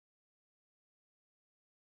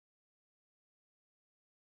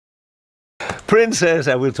Princess,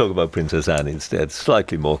 and we'll talk about Princess Anne instead.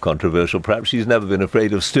 Slightly more controversial, perhaps. She's never been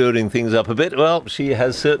afraid of stirring things up a bit. Well, she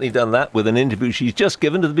has certainly done that with an interview she's just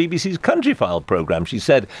given to the BBC's Country File programme. She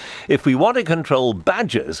said, if we want to control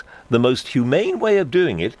badgers, the most humane way of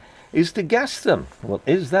doing it is to gas them. Well,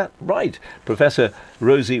 is that right? Professor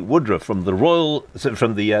Rosie Woodroffe from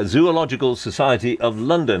the Zoological Society of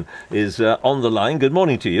London is on the line. Good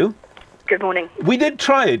morning to you. Good morning. We did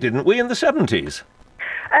try it, didn't we, in the 70s?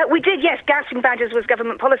 We did, yes. Gassing badgers was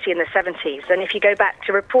government policy in the 70s. And if you go back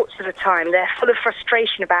to reports at the time, they're full of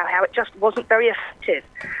frustration about how it just wasn't very effective.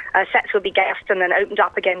 Sets would be gassed and then opened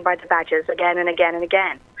up again by the badgers again and again and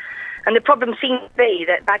again. And the problem seems to be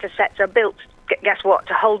that badger sets are built, guess what,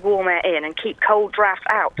 to hold warm air in and keep cold drafts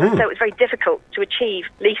out. So it's very difficult to achieve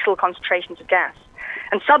lethal concentrations of gas.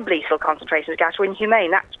 And sublethal concentrations of gas were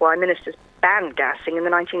inhumane. That's why ministers banned gassing in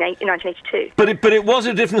 1982. But it was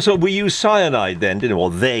a different sort. We used cyanide then, didn't we? Or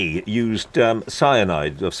they used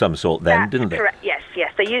cyanide of some sort then, didn't they? Correct. Yes.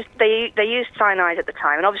 They used cyanide at the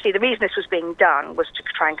time, and obviously the reason this was being done was to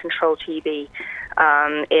try and control TB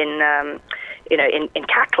in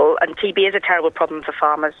cattle, and TB is a terrible problem for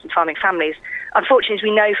farmers and farming families. Unfortunately, as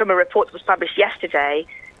we know from a report that was published yesterday,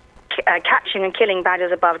 catching and killing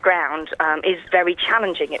badgers above ground is very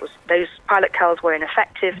challenging. Those pilot culls were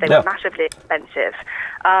ineffective. They were massively expensive.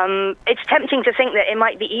 It's tempting to think that it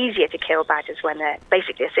might be easier to kill badgers when they're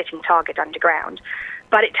basically a sitting target underground.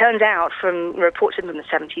 But it turns out from reports in the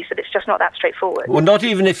 70s that it's just not that straightforward. Well, not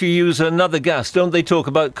even if you use another gas. Don't they talk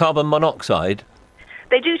about carbon monoxide?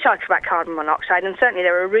 They do talk about carbon monoxide, and certainly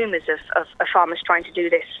there are rumours of farmers trying to do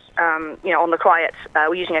this, on the quiet,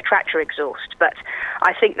 using a tractor exhaust. But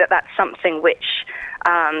I think that that's something which,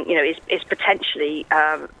 is potentially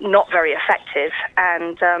not very effective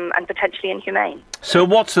and potentially inhumane. So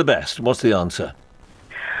what's the best? What's the answer?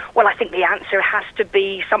 Well, I think the answer has to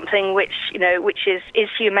be something which is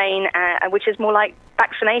humane, and which is more like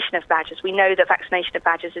vaccination of badgers. We know that vaccination of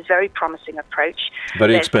badgers is a very promising approach.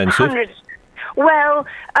 Very expensive. Well,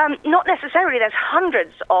 not necessarily. There's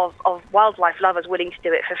hundreds of wildlife lovers willing to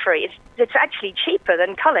do it for free. It's actually cheaper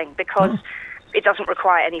than culling because it doesn't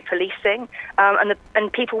require any policing,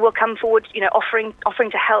 and people will come forward, offering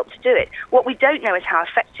to help to do it. What we don't know is how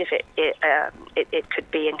effective it could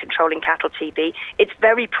be in controlling cattle TB. It's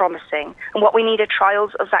very promising, and what we need are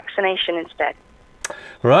trials of vaccination instead.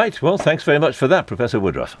 Right. Well, thanks very much for that, Professor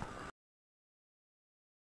Woodroffe.